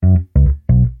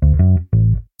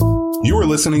You are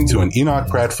listening to an Enoch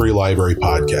Pratt Free Library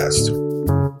podcast.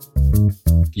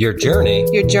 Your journey.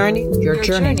 Your journey. Your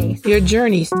journey. Your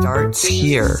journey Starts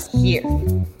here. here.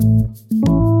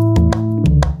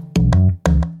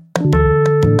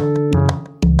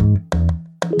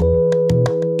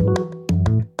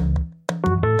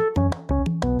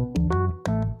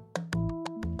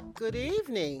 Good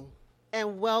evening,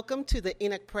 and welcome to the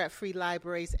Enoch Pratt Free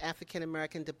Library's African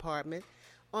American Department.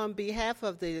 On behalf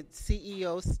of the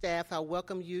CEO staff, I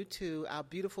welcome you to our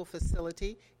beautiful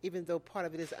facility, even though part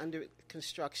of it is under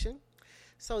construction.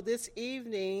 So this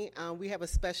evening, we have a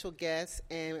special guest,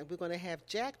 and we're going to have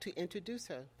Jack to introduce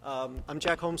her. I'm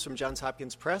Jack Holmes from Johns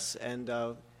Hopkins Press, and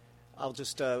I'll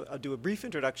just I'll do a brief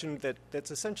introduction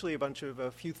that's essentially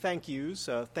a few thank yous.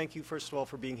 Thank you, first of all,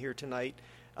 for being here tonight.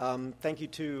 Thank you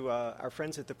to our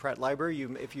friends at the Pratt Library.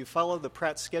 If you follow the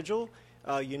Pratt schedule,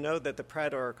 you know that the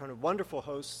Pratt are kind of wonderful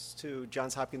hosts to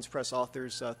Johns Hopkins Press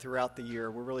authors throughout the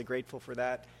year. We're really grateful for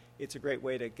that. It's a great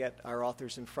way to get our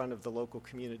authors in front of the local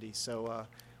community. So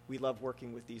we love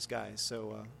working with these guys.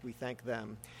 So we thank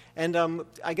them. And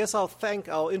I guess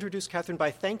I'll introduce Catherine by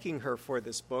thanking her for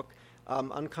this book.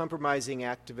 Uncompromising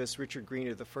activist Richard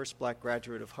Greener, the first black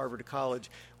graduate of Harvard College.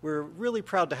 We're really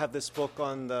proud to have this book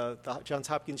on the Johns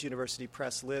Hopkins University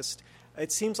Press list.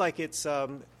 It seems like it's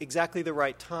exactly the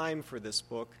right time for this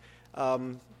book. I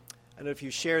don't know if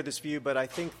you share this view, but I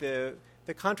think the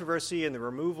controversy and the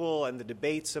removal and the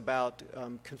debates about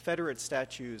Confederate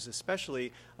statues,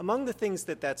 especially, among the things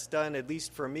that's done, at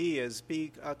least for me, is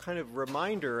be a kind of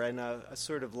reminder and a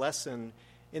sort of lesson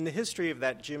in the history of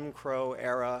that Jim Crow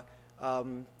era,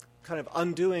 kind of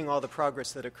undoing all the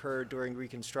progress that occurred during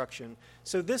Reconstruction.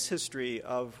 So this history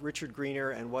of Richard Greener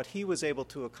and what he was able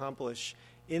to accomplish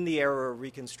in the era of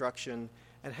Reconstruction,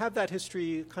 and have that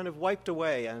history kind of wiped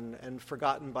away and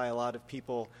forgotten by a lot of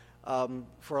people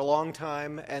for a long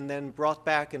time, and then brought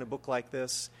back in a book like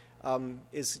this,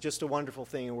 is just a wonderful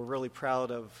thing, and we're really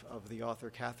proud of the author,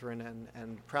 Catherine,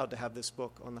 and proud to have this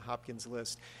book on the Hopkins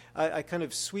list. A kind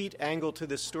of sweet angle to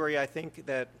this story, I think,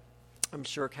 that I'm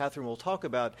sure Catherine will talk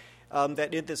about,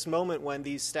 that in this moment when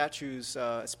these statues,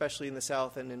 especially in the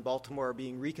South and in Baltimore, are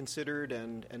being reconsidered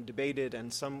and debated and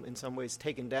in some ways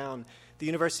taken down, the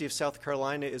University of South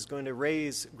Carolina is going to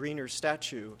raise Greener's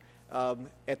statue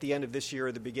at the end of this year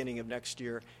or the beginning of next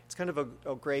year. It's kind of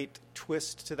a great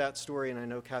twist to that story, and I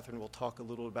know Catherine will talk a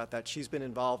little about that. She's been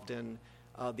involved in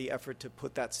the effort to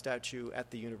put that statue at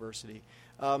the university.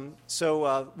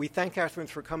 So we thank Catherine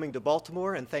for coming to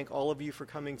Baltimore, and thank all of you for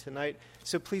coming tonight.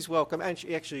 So please welcome, and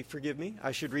actually forgive me,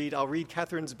 I'll read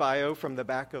Catherine's bio from the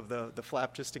back of the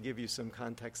flap just to give you some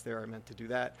context there. I meant to do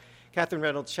that. Catherine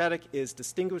Reynolds Shattuck is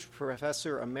Distinguished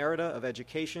Professor Emerita of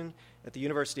Education at the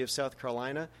University of South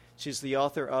Carolina. She's the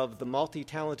author of The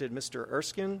Multi-Talented Mr.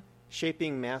 Erskine,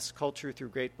 Shaping Mass Culture Through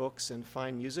Great Books and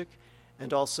Fine Music,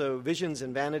 and also Visions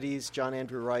and Vanities, John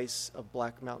Andrew Rice of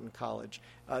Black Mountain College.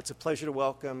 It's a pleasure to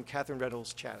welcome Catherine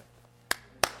Reynolds Shattuck.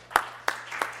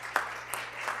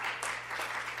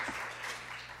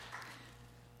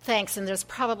 Thanks, and there's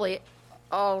probably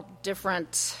all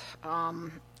different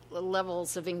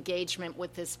levels of engagement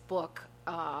with this book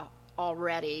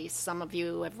already. Some of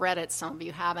you have read it, some of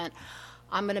you haven't.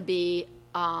 I'm going to be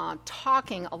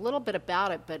talking a little bit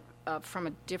about it, but from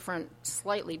a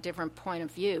slightly different point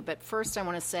of view. But first I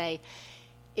want to say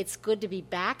it's good to be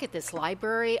back at this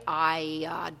library.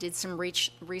 I did some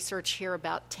research here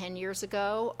about 10 years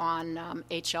ago on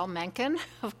H.L. Mencken,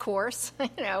 of course.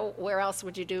 Where else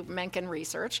would you do Mencken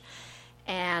research?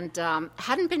 And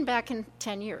hadn't been back in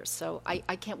 10 years, so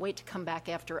I can't wait to come back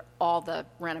after all the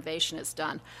renovation is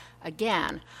done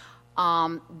again.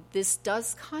 This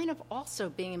does kind of also,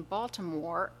 being in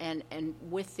Baltimore and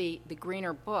with the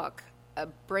Greener book,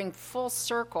 bring full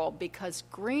circle, because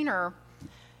Greener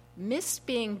missed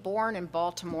being born in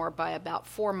Baltimore by about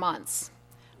 4 months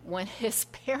when his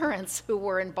parents, who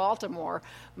were in Baltimore,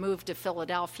 moved to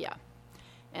Philadelphia.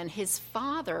 And his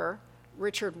father,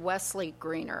 Richard Wesley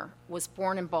Greener, was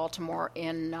born in Baltimore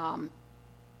in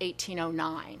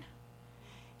 1809.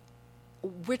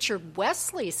 Richard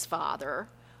Wesley's father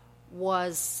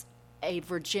was a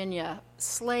Virginia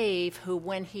slave who,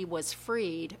 when he was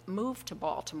freed, moved to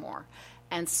Baltimore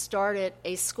and started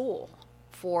a school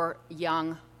for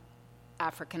young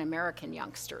African-American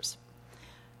youngsters.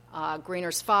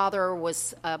 Greener's father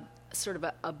was sort of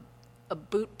a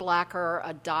bootblacker,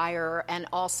 a dyer, and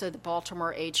also the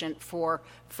Baltimore agent for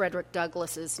Frederick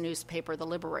Douglass's newspaper, The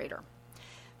Liberator.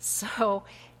 So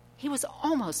he was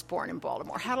almost born in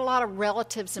Baltimore, had a lot of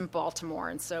relatives in Baltimore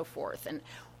and so forth. And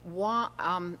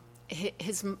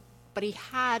but he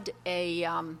had a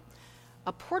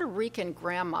Puerto Rican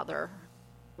grandmother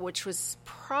which was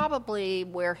probably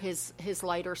where his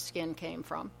lighter skin came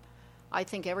from. I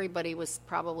think everybody was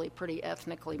probably pretty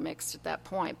ethnically mixed at that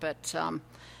point, but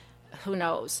who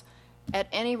knows? At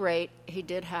any rate, he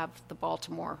did have the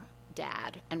Baltimore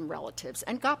dad and relatives,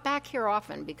 and got back here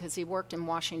often because he worked in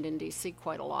Washington, D.C.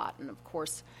 quite a lot. And, of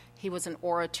course, he was an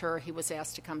orator. He was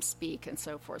asked to come speak and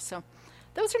so forth. So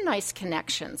those are nice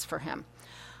connections for him.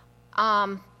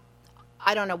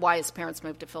 I don't know why his parents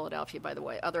moved to Philadelphia, by the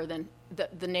way, other than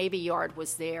the Navy Yard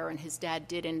was there, and his dad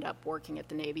did end up working at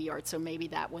the Navy Yard, so maybe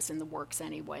that was in the works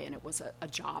anyway, and it was a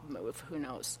job move. Who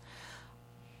knows?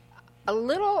 A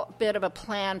little bit of a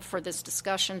plan for this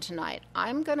discussion tonight.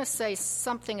 I'm going to say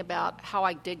something about how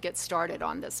I did get started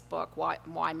on this book, why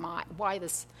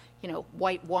this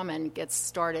white woman gets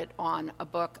started on a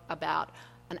book about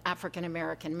an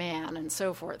African-American man and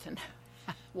so forth, and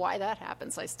why that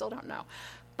happens, I still don't know.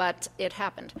 But it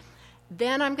happened.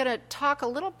 Then I'm going to talk a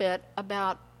little bit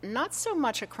about not so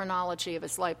much a chronology of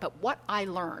his life, but what I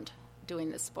learned doing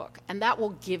this book. And that will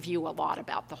give you a lot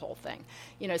about the whole thing.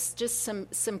 It's just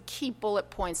some key bullet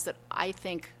points that I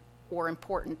think were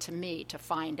important to me to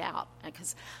find out.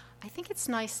 Because I think it's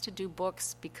nice to do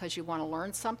books because you want to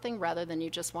learn something rather than you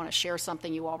just want to share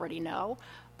something you already know.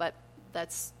 But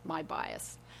that's my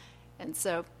bias. And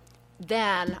so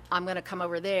then I'm going to come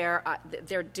over there.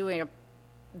 They're doing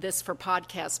this for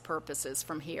podcast purposes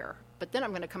from here. But then I'm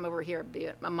going to come over here, be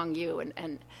among you,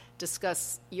 and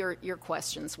discuss your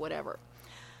questions, whatever.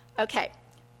 Okay,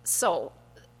 so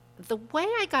the way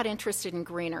I got interested in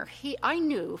Greener, I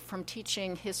knew from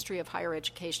teaching history of higher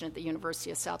education at the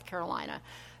University of South Carolina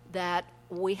that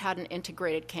we had an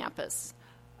integrated campus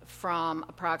from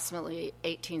approximately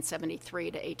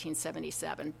 1873 to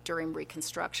 1877 during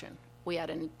Reconstruction. We had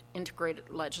an integrated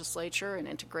legislature and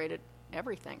integrated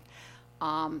everything.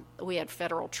 We had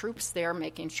federal troops there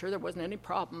making sure there wasn't any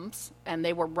problems, and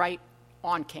they were right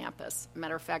on campus.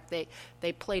 Matter of fact,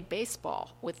 they played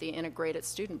baseball with the integrated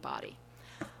student body.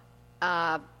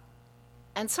 And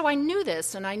so I knew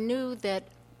this, and I knew that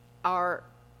our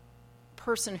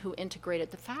person who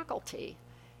integrated the faculty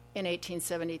in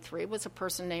 1873 was a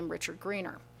person named Richard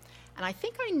Greener. And I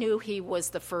think I knew he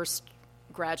was the first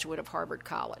graduate of Harvard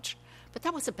College, but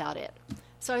that was about it.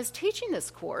 So I was teaching this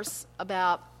course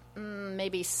about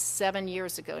maybe 7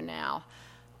 years ago now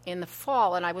in the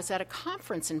fall, and I was at a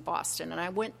conference in Boston, and I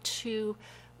went to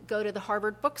go to the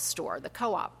Harvard bookstore, the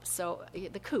co-op, so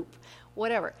the Coop,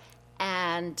 whatever.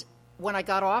 And when I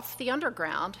got off the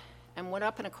Underground and went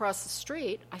up and across the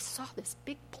street, I saw this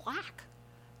big plaque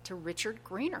to Richard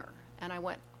Greener, and I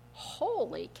went,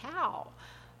 holy cow.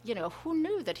 Who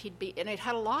knew that he'd be, and it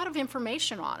had a lot of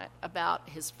information on it about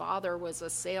his father was a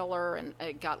sailor and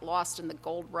got lost in the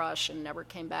gold rush and never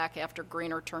came back after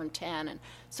Greener turned 10 and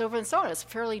so forth and so on. It's a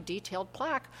fairly detailed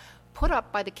plaque put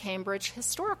up by the Cambridge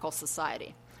Historical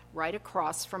Society right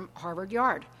across from Harvard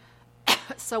Yard.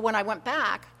 So when I went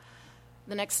back,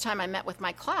 the next time I met with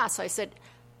my class, I said,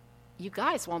 you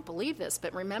guys won't believe this,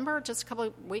 but remember just a couple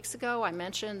of weeks ago I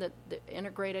mentioned that the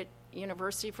integrated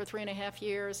university for 3.5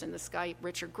 years, and this guy,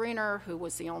 Richard Greener, who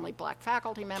was the only black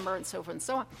faculty member, and so forth and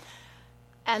so on.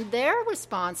 And their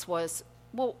response was,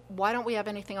 well, why don't we have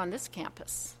anything on this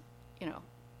campus?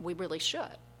 We really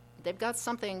should. They've got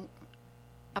something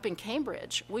up in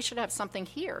Cambridge. We should have something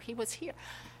here. He was here.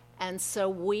 And so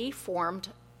we formed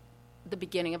the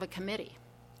beginning of a committee.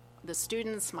 The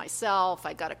students, myself,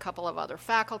 I got a couple of other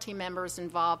faculty members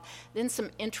involved. Then some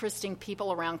interesting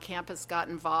people around campus got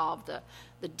involved.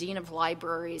 The dean of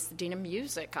libraries, the dean of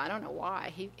music, I don't know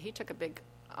why. He took a big,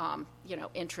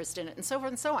 interest in it, and so forth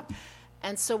and so on.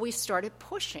 And so we started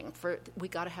pushing we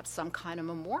got to have some kind of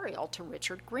memorial to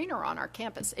Richard Greener on our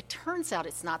campus. It turns out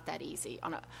it's not that easy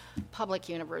on a public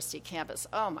university campus.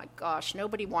 Oh my gosh,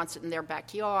 nobody wants it in their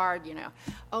backyard,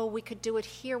 Oh, we could do it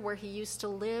here where he used to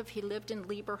live. He lived in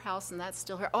Lieber House, and that's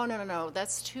still here. Oh, no,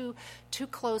 that's too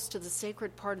close to the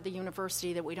sacred part of the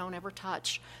university that we don't ever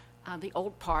touch, the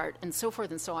old part, and so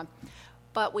forth and so on.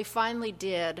 But we finally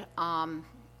did.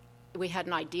 We had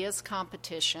an ideas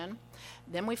competition.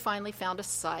 Then we finally found a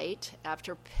site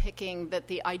after picking that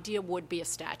the idea would be a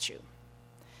statue.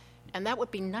 And that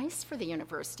would be nice for the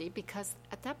university because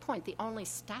at that point the only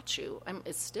statue,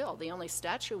 is still the only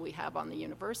statue we have on the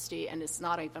university, and it's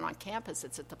not even on campus,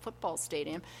 it's at the football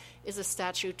stadium, is a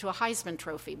statue to a Heisman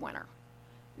Trophy winner.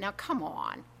 Now come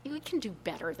on, we can do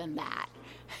better than that.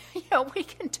 We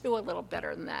can do a little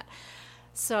better than that.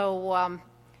 So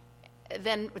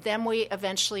Then we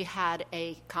eventually had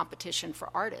a competition for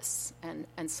artists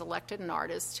and selected an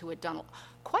artist who had done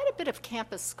quite a bit of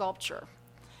campus sculpture.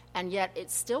 And yet it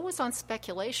still was on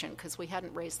speculation because we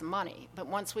hadn't raised the money. But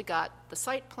once we got the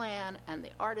site plan and the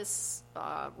artist's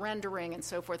rendering and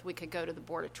so forth, we could go to the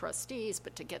Board of Trustees.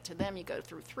 But to get to them, you go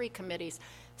through 3 committees.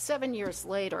 7 years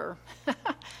later,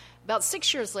 about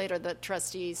 6 years later, the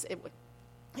trustees, it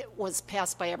was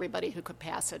passed by everybody who could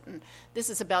pass it. And this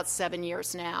is about 7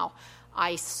 years now.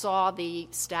 I saw the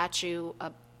statue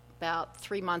about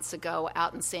 3 months ago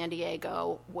out in San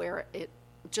Diego, where it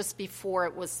just before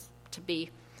it was to be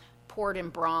poured in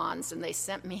bronze, and they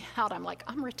sent me out. I'm like,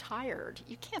 I'm retired.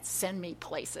 You can't send me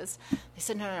places. They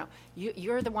said, no,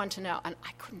 you're the one to know. And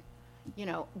I couldn't,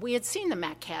 we had seen the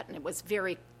maquette, and it was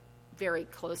very, very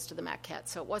close to the maquette,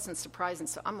 so it wasn't surprising.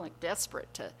 So I'm like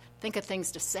desperate to think of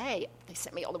things to say. They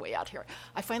sent me all the way out here.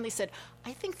 I finally said,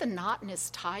 I think the knot in his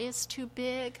tie is too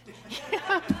big.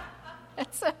 And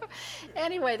so,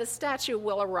 anyway, the statue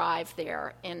will arrive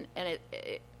there, and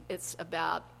it's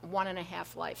about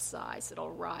 1.5 life size. It'll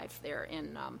arrive there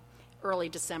in early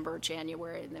December or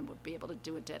January, and then we'll be able to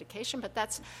do a dedication. But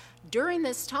that's during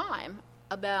this time,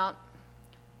 about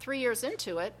 3 years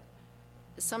into it,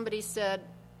 somebody said,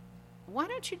 why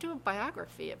don't you do a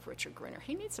biography of Richard Greener?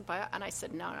 He needs a bio. And I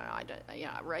said, no, I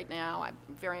don't, right now I'm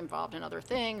very involved in other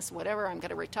things, whatever, I'm going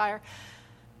to retire.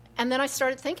 And then I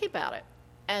started thinking about it.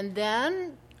 And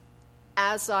then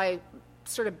as I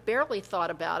sort of barely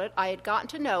thought about it, I had gotten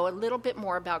to know a little bit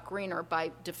more about Greener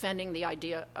by defending the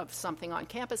idea of something on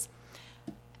campus.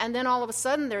 And then all of a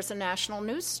sudden there's a national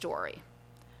news story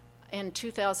in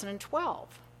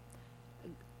 2012.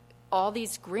 All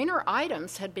these Greener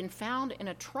items had been found in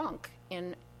a trunk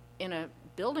in a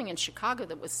building in Chicago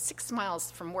that was 6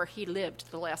 miles from where he lived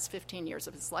the last 15 years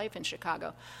of his life in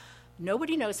Chicago.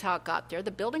 Nobody knows how it got there. The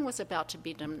building was about to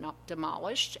be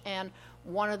demolished, and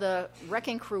one of the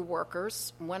wrecking crew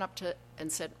workers went up to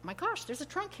and said, my gosh, there's a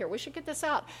trunk here. We should get this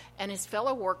out. And his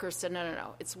fellow workers said,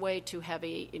 no, it's way too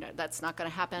heavy. That's not going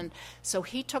to happen. So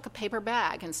he took a paper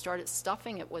bag and started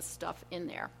stuffing it with stuff in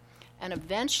there. And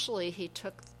eventually he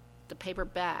took the paper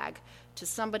bag to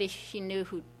somebody he knew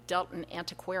who dealt in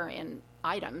antiquarian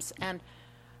items, and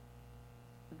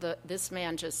this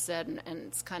man just said, and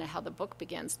it's kind of how the book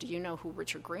begins, do you know who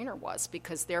Richard Greener was?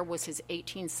 Because there was his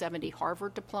 1870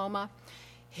 Harvard diploma.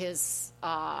 His,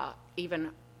 even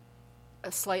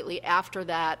slightly after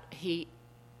that, he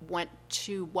went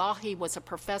to, while he was a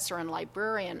professor and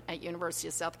librarian at University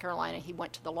of South Carolina, he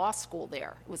went to the law school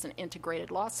there. It was an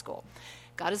integrated law school.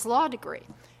 Got his law degree,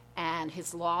 and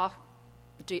his law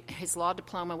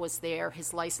diploma was there,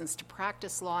 his license to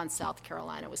practice law in South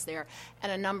Carolina was there,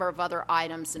 and a number of other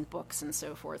items and books and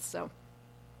so forth. So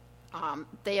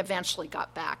they eventually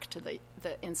got back to the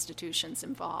institutions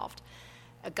involved,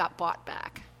 got bought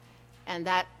back. And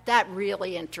that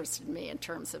really interested me in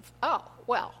terms of,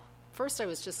 first I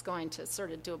was just going to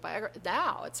sort of do a biography.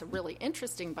 Now it's a really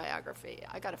interesting biography.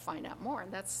 I got to find out more,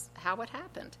 and that's how it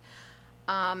happened.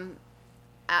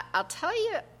 I'll tell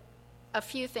you a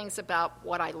few things about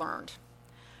what I learned.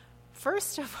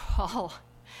 First of all,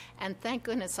 and thank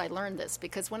goodness I learned this,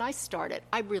 because when I started,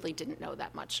 I really didn't know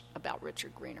that much about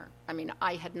Richard Greener. I mean,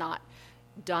 I had not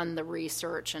done the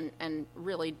research and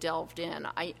really delved in.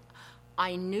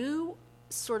 I knew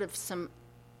sort of some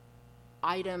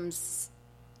items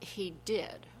he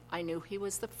did. I knew he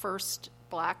was the first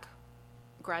black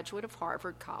graduate of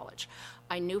Harvard College.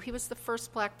 I knew he was the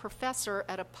first black professor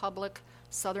at a public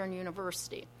Southern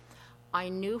university. I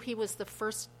knew he was the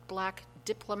first black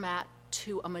diplomat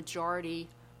to a majority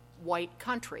white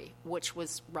country, which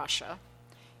was Russia,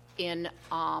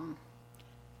 from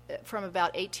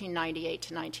about 1898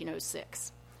 to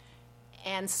 1906.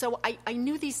 And so I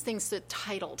knew these things that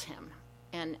titled him,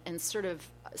 and sort of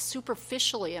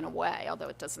superficially in a way, although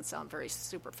it doesn't sound very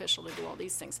superficial to do all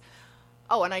these things.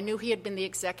 Oh, and I knew he had been the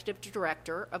executive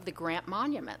director of the Grant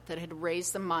Monument that had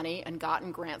raised the money and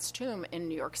gotten Grant's tomb in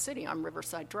New York City on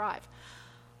Riverside Drive.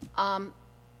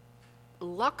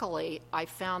 Luckily, I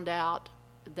found out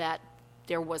that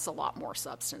there was a lot more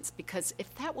substance, because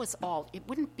if that was all, it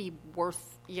wouldn't be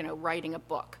worth, writing a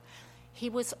book. He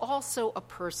was also a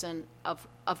person of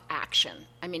action.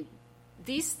 I mean,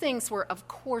 these things were, of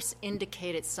course,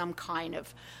 indicated some kind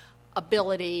of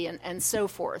ability and so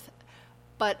forth.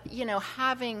 But,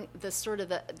 having the sort of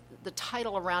the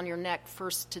title around your neck,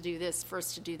 first to do this,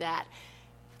 first to do that,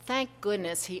 thank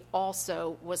goodness he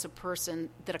also was a person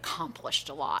that accomplished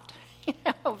a lot,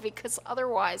 because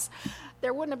otherwise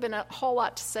there wouldn't have been a whole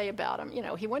lot to say about him.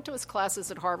 He went to his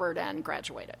classes at Harvard and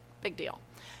graduated. Big deal.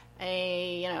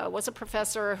 Was a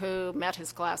professor who met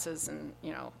his classes and,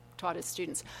 taught his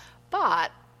students.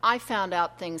 But I found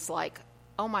out things like,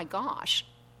 oh my gosh,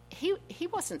 he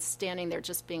wasn't standing there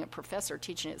just being a professor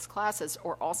teaching his classes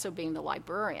or also being the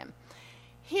librarian.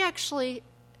 He actually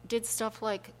did stuff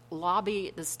like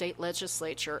lobby the state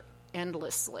legislature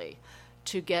endlessly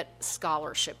to get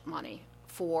scholarship money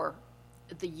for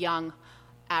the young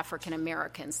African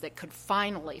Americans that could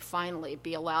finally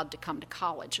be allowed to come to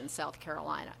college in South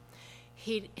Carolina.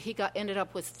 He ended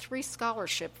up with 3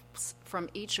 scholarships from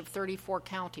each of 34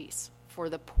 counties for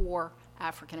the poor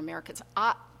African Americans.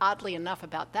 Oddly enough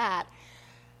about that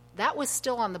was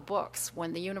still on the books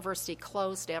when the university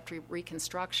closed after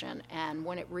Reconstruction, and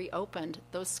when it reopened,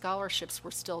 those scholarships were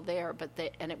still there,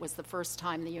 and it was the first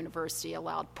time the university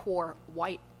allowed poor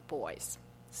white boys.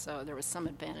 So there was some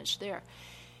advantage there.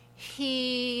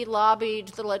 He lobbied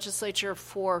the legislature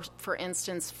for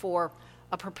instance, for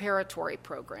a preparatory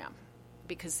program,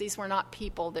 because these were not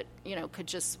people that, could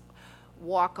just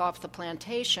walk off the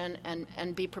plantation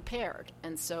and be prepared.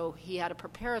 And so he had a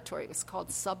preparatory. It was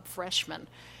called sub-freshman.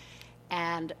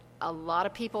 And a lot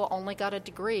of people only got a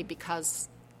degree because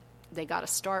they got to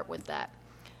start with that.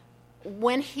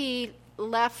 When he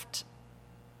left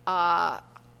Harvard,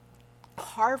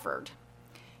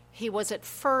 he was at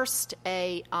first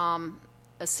a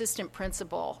assistant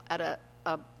principal at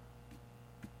a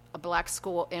black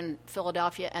school in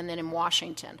Philadelphia and then in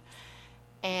Washington.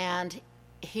 And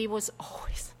he was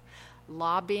always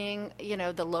lobbying,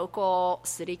 the local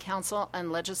city council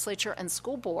and legislature and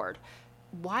school board.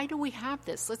 Why do we have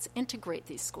this? Let's integrate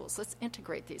these schools.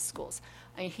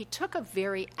 I mean, he took a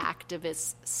very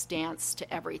activist stance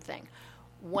to everything.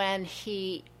 When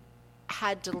he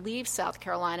had to leave South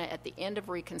Carolina at the end of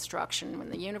Reconstruction, when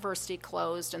the university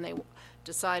closed and they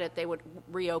decided they would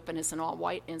reopen as an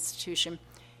all-white institution,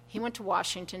 he went to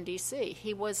Washington, D.C.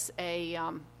 He was a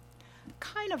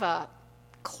kind of a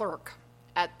clerk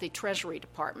at the Treasury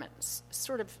Department,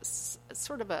 sort of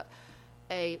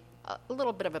a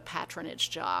little bit of a patronage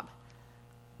job.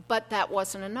 But that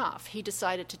wasn't enough. He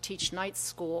decided to teach night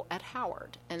school at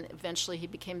Howard, and eventually he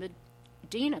became the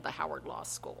dean of the Howard Law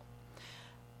School.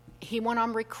 He went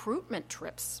on recruitment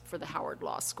trips for the Howard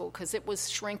Law School because it was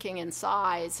shrinking in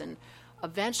size, and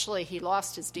eventually he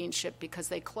lost his deanship because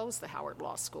they closed the Howard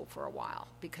Law School for a while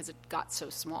because it got so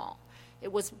small.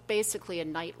 It was basically a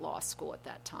night law school at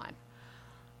that time.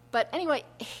 But anyway,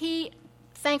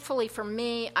 thankfully for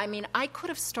me, I could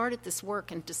have started this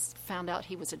work and just found out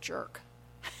he was a jerk.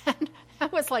 And I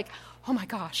was like, oh my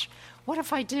gosh, what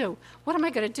if I do? What am I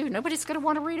going to do? Nobody's going to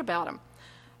want to read about him.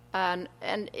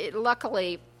 And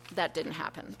luckily, that didn't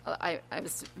happen. I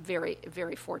was very,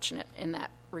 very fortunate in that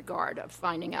regard of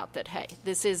finding out that, hey,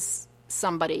 this is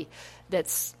somebody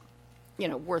that's,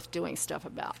 worth doing stuff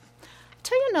about. I'll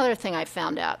tell you another thing I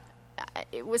found out.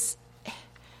 It was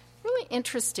really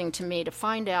interesting to me to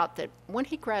find out that when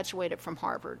he graduated from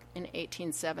Harvard in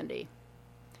 1870,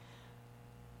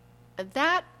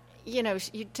 that,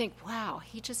 you'd think, wow,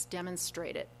 he just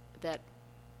demonstrated that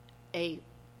a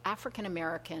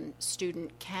African-American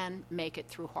student can make it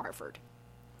through Harvard.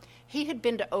 He had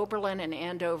been to Oberlin and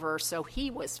Andover, so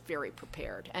he was very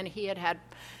prepared, and he had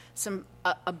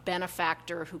a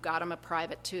benefactor who got him a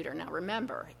private tutor. Now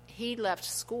remember, he left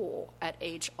school at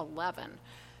age 11.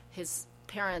 His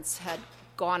parents had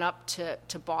gone up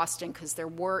to Boston because there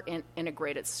were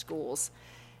integrated schools,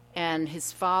 and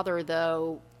his father,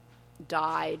 though,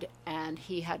 died, and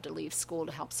he had to leave school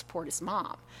to help support his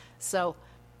mom. So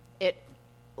it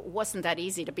wasn't that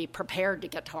easy to be prepared to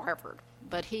get to Harvard,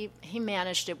 but he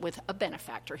managed it with a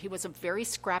benefactor. He was a very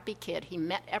scrappy kid. He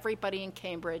met everybody in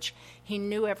Cambridge. He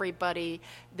knew everybody.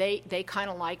 They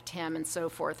kind of liked him and so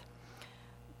forth.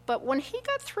 But when he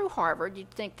got through Harvard,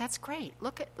 you'd think, that's great.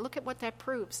 Look at what that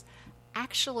proves.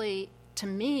 Actually, to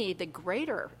me, the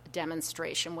greater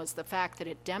demonstration was the fact that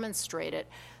it demonstrated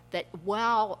that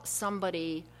while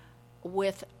somebody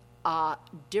with a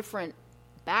different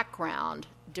background,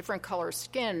 different color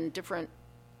skin, different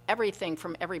everything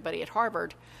from everybody at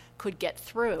Harvard could get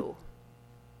through,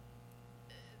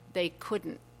 they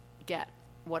couldn't get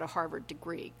what a Harvard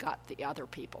degree got the other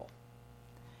people.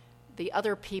 The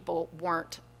other people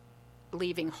weren't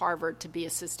leaving Harvard to be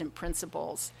assistant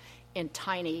principals in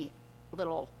tiny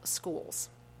little schools.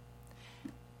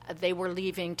 They were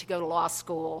leaving to go to law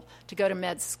school, to go to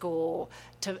med school.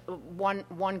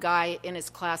 One guy in his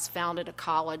class founded a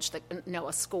college,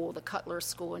 a school, the Cutler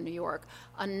School in New York.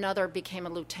 Another became a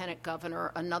lieutenant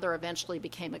governor. Another eventually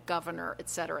became a governor, et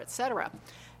cetera, et cetera.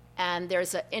 And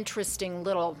there's an interesting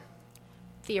little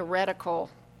theoretical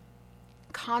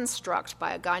construct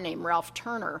by a guy named Ralph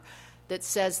Turner that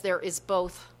says there is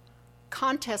both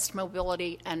contest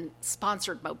mobility and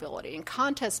sponsored mobility. And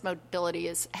contest mobility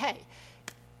is, hey,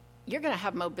 you're going to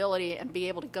have mobility and be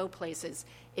able to go places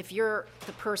if you're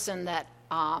the person that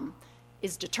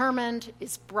is determined,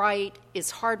 is bright,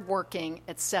 is hardworking,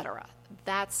 etc.,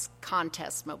 that's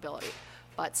contest mobility.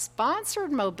 But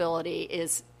sponsored mobility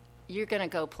is you're going to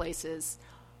go places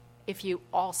if you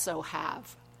also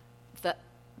have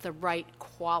the right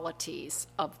qualities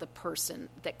of the person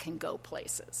that can go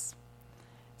places.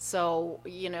 So,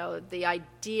 the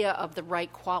idea of the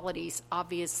right qualities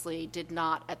obviously did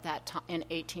not at that time in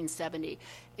 1870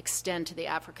 extend to the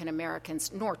African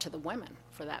Americans, nor to the women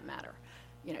for that matter.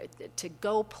 To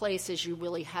go places, you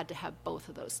really had to have both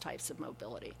of those types of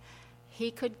mobility.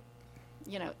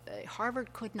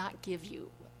 Harvard could not give you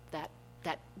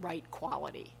that right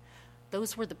quality.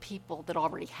 Those were the people that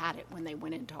already had it when they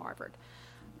went into Harvard.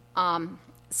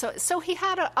 So he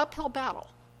had an uphill battle.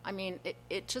 I mean,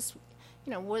 it just,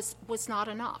 was not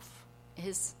enough.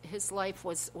 His life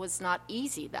was not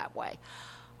easy that way.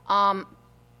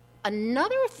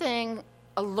 Another thing,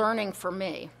 a learning for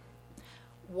me,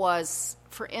 was,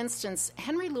 for instance,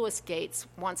 Henry Louis Gates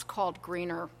once called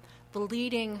Greener the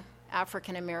leading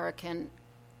African-American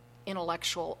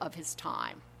intellectual of his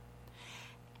time.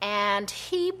 And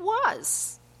he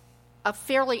was a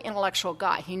fairly intellectual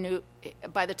guy. He knew,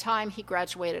 by the time he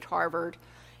graduated Harvard,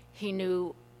 he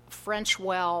knew French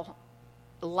well,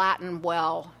 Latin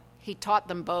well. He taught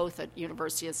them both at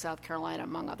University of South Carolina,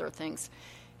 among other things.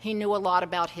 He knew a lot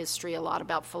about history, a lot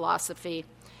about philosophy.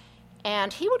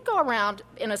 And he would go around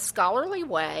in a scholarly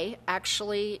way,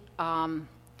 actually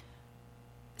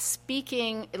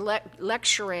speaking,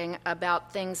 lecturing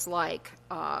about things like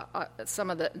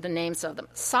some of the names of them.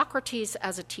 Socrates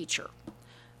as a teacher,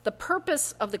 the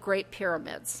purpose of the Great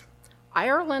Pyramids,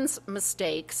 Ireland's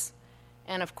mistakes,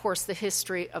 and, of course, the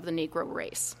history of the Negro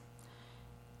race.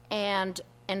 And,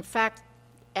 in fact,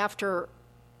 after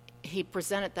he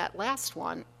presented that last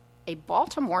one, a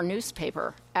Baltimore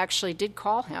newspaper actually did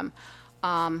call him,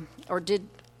 or did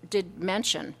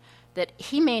mention that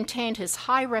he maintained his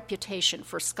high reputation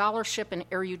for scholarship and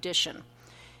erudition.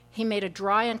 He made a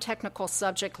dry and technical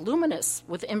subject luminous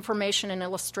with information and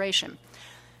illustration.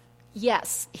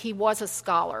 Yes, he was a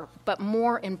scholar, but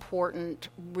more important,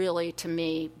 really, to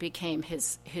me, became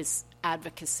his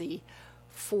advocacy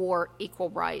for equal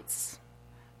rights,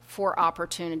 for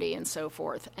opportunity, and so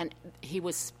forth. And he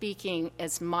was speaking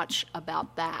as much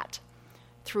about that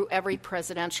through every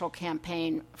presidential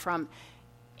campaign from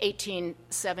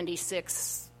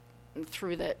 1876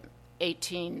 through the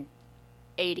 1880s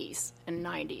and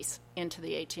 90s into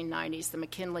the 1890s. The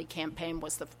McKinley campaign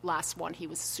was the last one he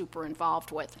was super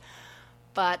involved with.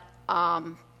 But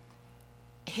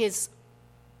his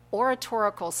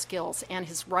oratorical skills and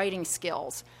his writing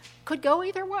skills could go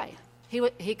either way.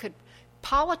 He could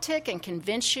politic and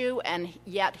convince you, and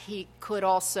yet he could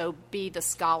also be the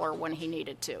scholar when he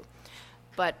needed to.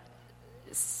 But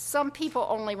some people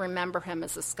only remember him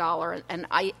as a scholar, and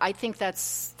I think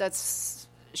that's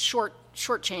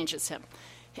shortchanges him.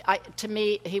 To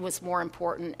me, he was more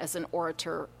important as an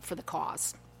orator for the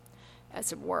cause,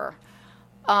 as it were.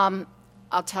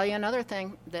 I'll tell you another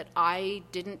thing that I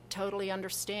didn't totally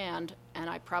understand, and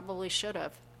I probably should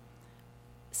have.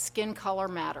 Skin color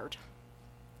mattered.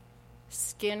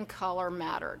 Skin color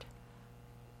mattered.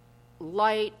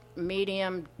 Light,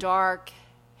 medium, dark,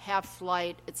 half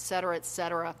light, et cetera, et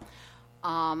cetera.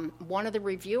 One of the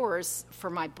reviewers for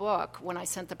my book, when I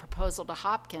sent the proposal to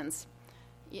Hopkins,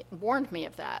 warned me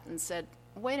of that and said,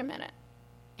 wait a minute.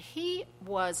 He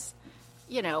was,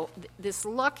 this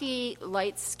lucky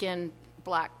light-skinned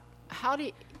black.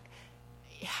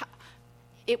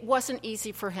 It wasn't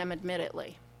easy for him,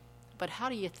 admittedly, but how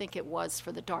do you think it was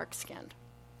for the dark-skinned?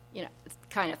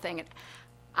 Kind of thing. And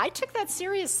I took that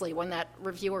seriously when that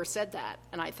reviewer said that,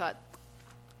 and I thought,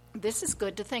 this is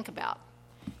good to think about.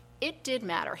 It did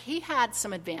matter. He had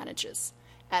some advantages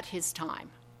at his time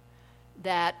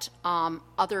that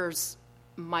others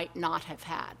might not have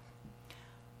had.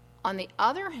 On the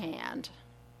other hand,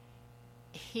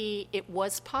 it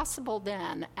was possible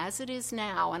then, as it is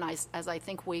now, and as I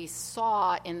think we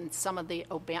saw in some of the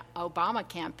Obama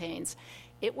campaigns,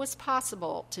 it was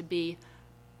possible to be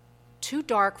too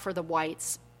dark for the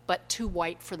whites, but too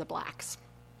white for the blacks.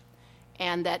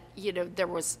 And that, there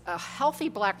was a healthy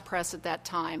black press at that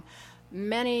time.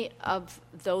 Many of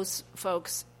those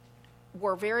folks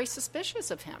were very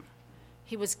suspicious of him.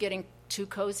 He was getting too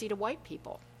cozy to white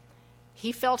people.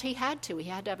 He felt he had to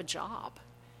have a job,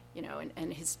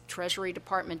 and his Treasury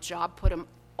Department job put him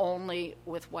only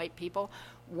with white people.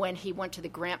 When he went to the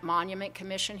Grant Monument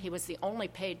Commission, he was the only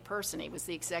paid person. He was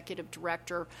the executive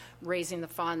director, raising the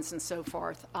funds and so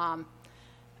forth.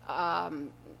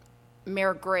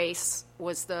 Mayor Grace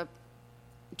was the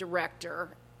director.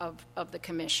 of the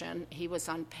commission. He was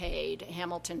unpaid.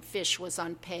 Hamilton Fish was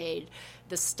unpaid.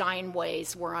 The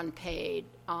Steinways were unpaid.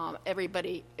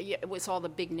 Everybody, it was all the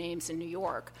big names in New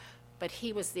York. But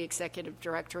he was the executive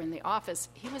director in the office.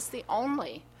 He was the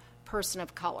only person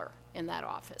of color in that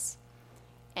office.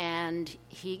 And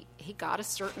he got a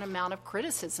certain amount of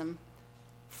criticism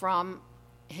from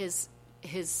his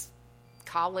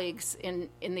colleagues in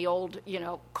the old,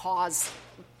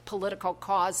 political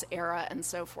cause era and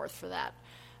so forth for that,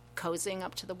 cozying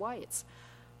up to the whites.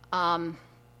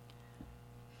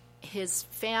 His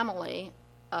family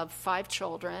of 5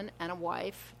 children and a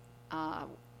wife,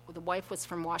 the wife was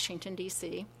from Washington,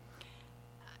 D.C.,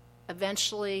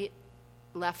 eventually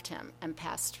left him and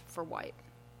passed for white.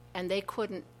 And they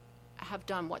couldn't have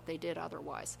done what they did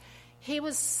otherwise. He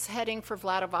was heading for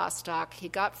Vladivostok. He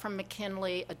got from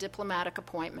McKinley a diplomatic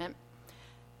appointment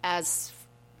as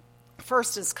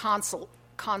consul,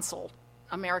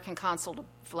 American consul to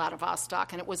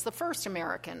Vladivostok, and it was the first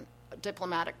American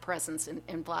diplomatic presence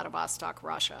in Vladivostok,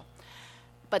 Russia.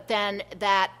 But then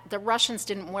the Russians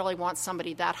didn't really want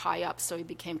somebody that high up, so he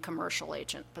became commercial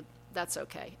agent, but that's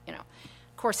okay,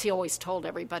 Of course, he always told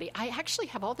everybody, I actually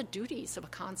have all the duties of a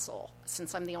consul,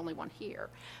 since I'm the only one here.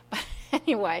 But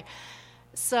anyway,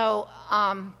 so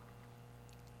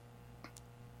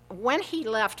when he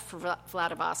left for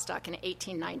Vladivostok in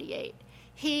 1898,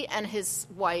 he and his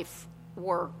wife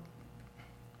were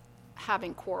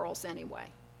having quarrels anyway.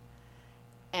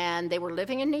 And they were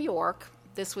living in New York.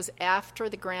 This was after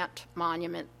the Grant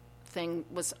Monument thing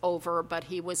was over, but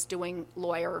he was doing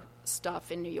lawyer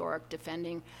stuff in New York,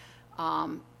 defending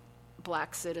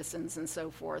black citizens and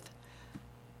so forth.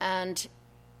 And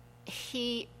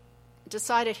he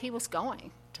decided he was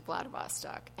going to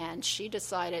Vladivostok, and she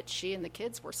decided she and the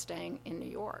kids were staying in New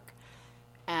York.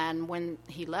 And when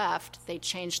he left, they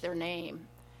changed their name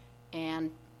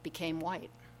and became white.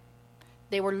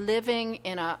 They were living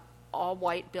in an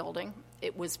all-white building.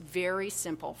 It was very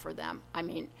simple for them. I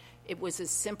mean, it was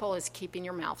as simple as keeping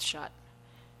your mouth shut.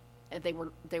 They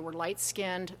were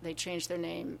light-skinned. They changed their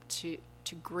name to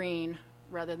Green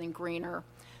rather than Greener.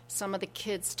 Some of the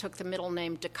kids took the middle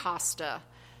name DaCosta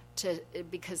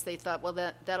because they thought,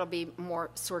 well, that'll be more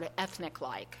sort of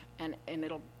ethnic-like, and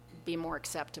it'll be more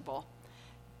acceptable.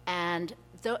 And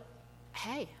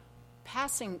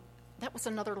passing, that was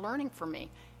another learning for me.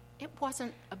 It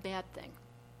wasn't a bad thing.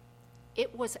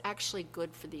 It was actually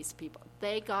good for these people.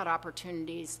 They got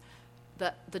opportunities.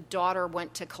 The daughter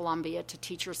went to Columbia, to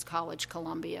Teachers College,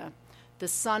 Columbia. The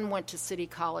son went to City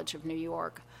College of New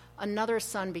York. Another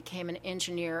son became an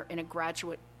engineer in a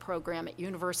graduate program at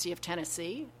University of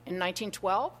Tennessee in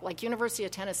 1912. Like, University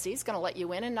of Tennessee is going to let you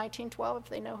in 1912 if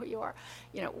they know who you are,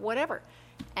 whatever.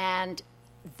 And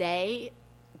they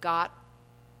got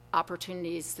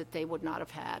opportunities that they would not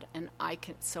have had, and I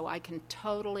can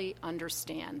totally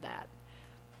understand that.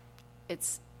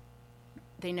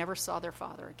 They never saw their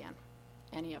father again,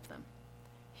 any of them.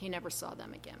 He never saw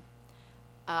them again.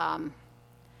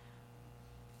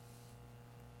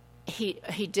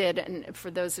 He did, and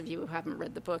for those of you who haven't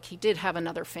read the book, he did have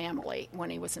another family when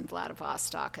he was in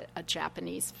Vladivostok, a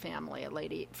Japanese family, a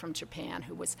lady from Japan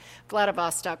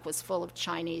Vladivostok was full of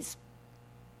Chinese,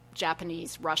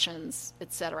 Japanese, Russians,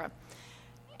 etc.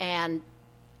 And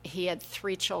he had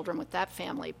 3 children with that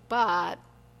family, but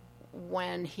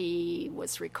when he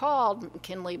was recalled,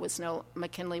 McKinley was no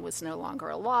longer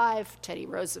alive. Teddy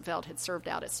Roosevelt had served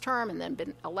out his term and then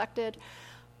been elected.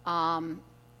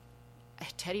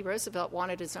 Teddy Roosevelt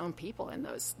wanted his own people in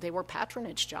those. They were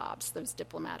patronage jobs, those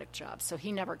diplomatic jobs, so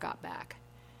he never got back.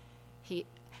 It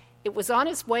was on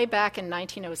his way back in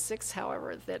 1906,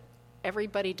 however, that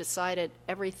everybody decided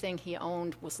everything he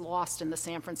owned was lost in the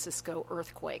San Francisco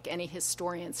earthquake. Any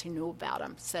historians who knew about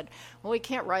him said, well, we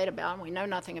can't write about him. We know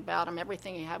nothing about him.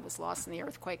 Everything he had was lost in the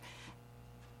earthquake.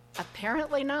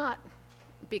 Apparently not,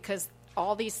 because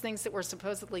all these things that were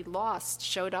supposedly lost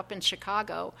showed up in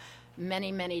Chicago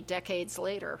many, many decades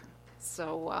later.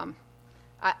 So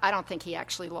I don't think he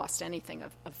actually lost anything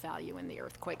of value in the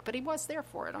earthquake, but he was there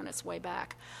for it on his way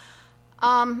back.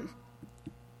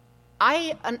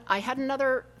 I had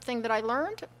another thing that I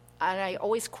learned, and I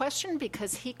always questioned,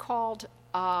 because he called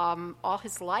all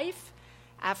his life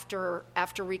after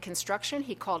Reconstruction,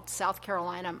 he called South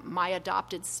Carolina my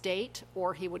adopted state,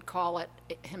 or he would call it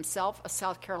himself a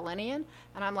South Carolinian.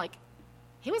 And I'm like,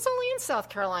 he was only in South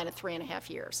Carolina 3.5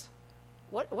 years.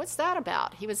 What's that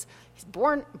about? He's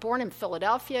born in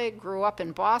Philadelphia, grew up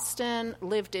in Boston,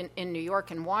 lived in New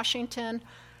York and Washington,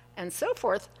 and so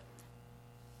forth.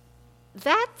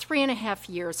 That 3.5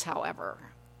 years, however,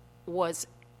 was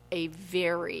a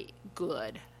very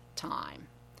good time.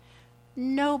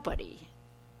 Nobody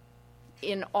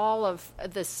in all of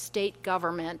the state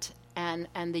government and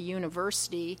the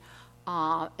university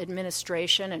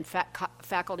administration and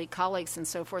faculty colleagues and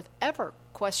so forth ever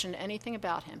questioned anything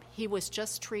about him. He was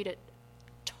just treated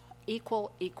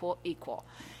equal.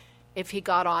 If he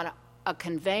got on a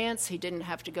conveyance, he didn't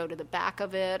have to go to the back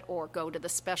of it or go to the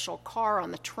special car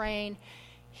on the train.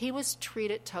 He was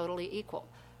treated totally equal,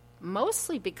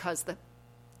 mostly because the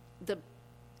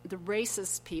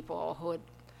racist people who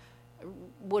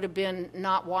would have been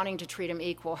not wanting to treat him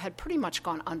equal had pretty much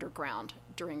gone underground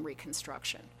during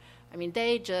Reconstruction. I mean,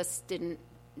 they just didn't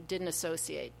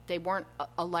associate. They weren't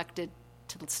elected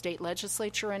to the state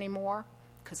legislature anymore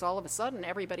because all of a sudden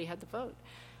everybody had the vote.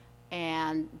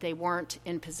 And they weren't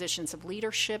in positions of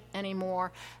leadership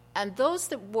anymore. And those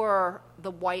that were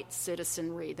the white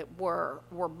citizenry that were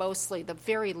mostly the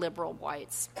very liberal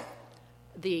whites,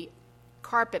 the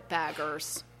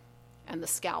carpetbaggers and the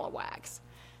scalawags.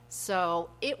 So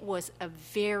it was a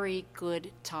very good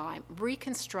time.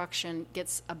 Reconstruction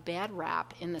gets a bad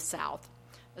rap in the South,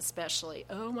 especially.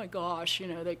 Oh my gosh,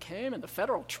 they came and the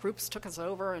federal troops took us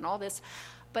over and all this.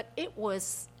 But it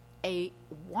was a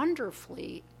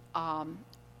wonderfully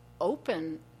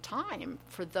open time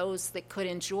for those that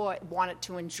wanted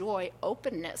to enjoy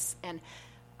openness and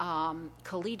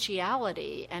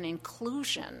collegiality and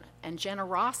inclusion and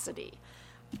generosity.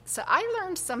 So I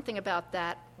learned something about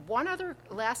that. One other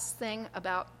last thing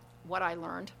about what I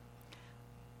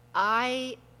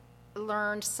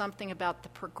learned something about the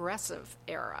progressive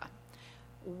era,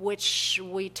 which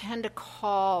we tend to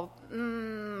call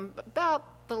about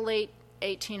the late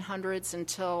 1800s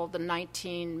until the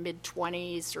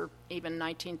mid-20s or even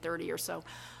 1930 or so,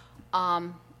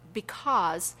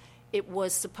 because it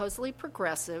was supposedly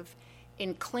progressive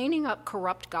in cleaning up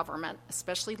corrupt government,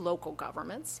 especially local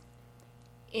governments,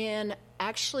 in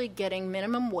actually getting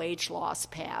minimum wage laws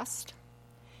passed,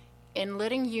 in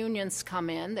letting unions come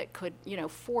in that could,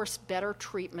 force better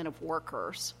treatment of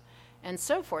workers, and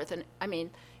so forth. And I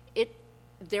mean,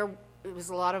 there was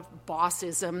a lot of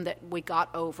bossism that we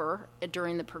got over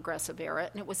during the progressive era,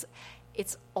 and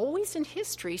it's always in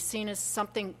history seen as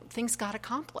things got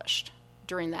accomplished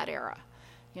during that era.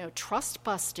 Trust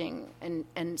busting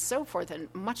and so forth, and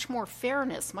much more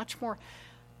fairness, much more.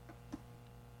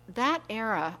 That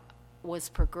era was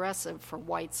progressive for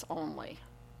whites only.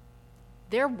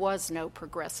 There was no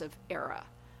progressive era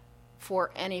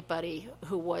for anybody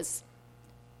who was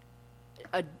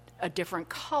a different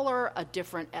color, a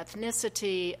different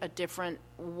ethnicity, a different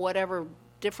whatever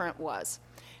different was.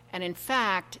 And in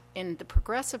fact, in the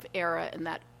progressive era, in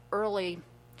that early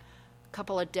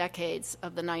couple of decades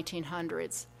of the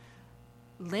 1900s,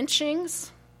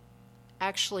 lynchings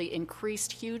actually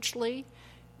increased hugely.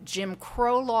 Jim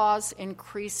Crow laws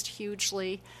increased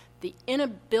hugely. The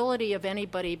inability of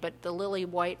anybody but the lily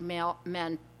white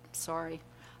men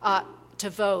to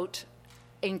vote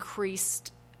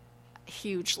increased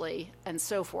hugely, and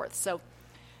so forth. So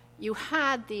you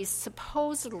had these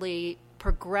supposedly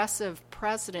progressive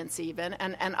presidents even,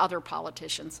 and other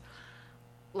politicians,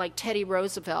 like Teddy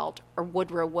Roosevelt or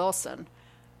Woodrow Wilson,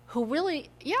 who really,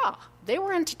 they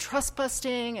were into trust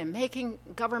busting and making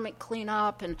government clean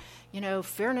up and,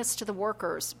 fairness to the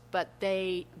workers, but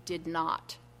they did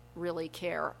not really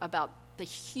care about the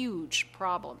huge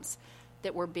problems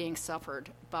that were being suffered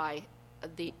by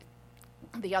the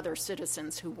other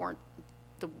citizens who weren't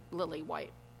the lily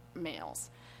white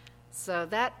males. So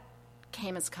that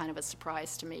came as kind of a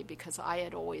surprise to me because I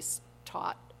had always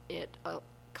taught it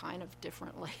kind of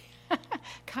differently,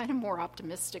 kind of more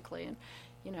optimistically. And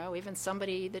even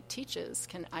somebody that teaches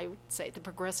I would say the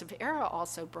progressive era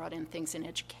also brought in things in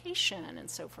education and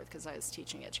so forth because I was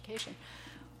teaching education.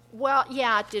 Well,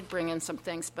 yeah, it did bring in some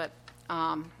things, but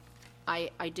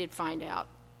I did find out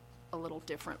a little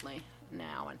differently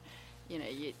now. And,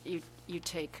 you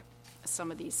take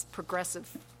some of these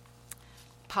progressive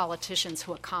politicians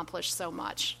who accomplished so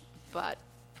much, but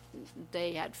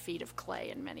they had feet of clay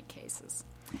in many cases.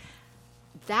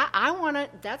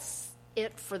 That's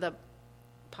it for the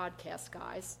podcast,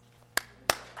 guys.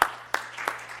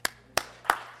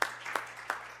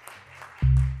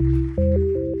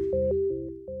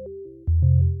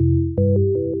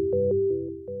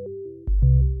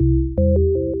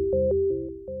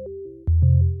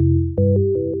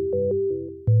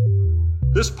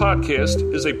 This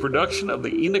podcast is a production of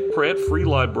the Enoch Pratt Free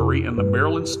Library and the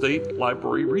Maryland State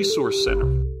Library Resource Center.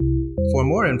 For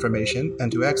more information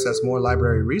and to access more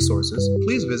library resources,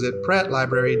 please visit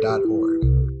prattlibrary.org.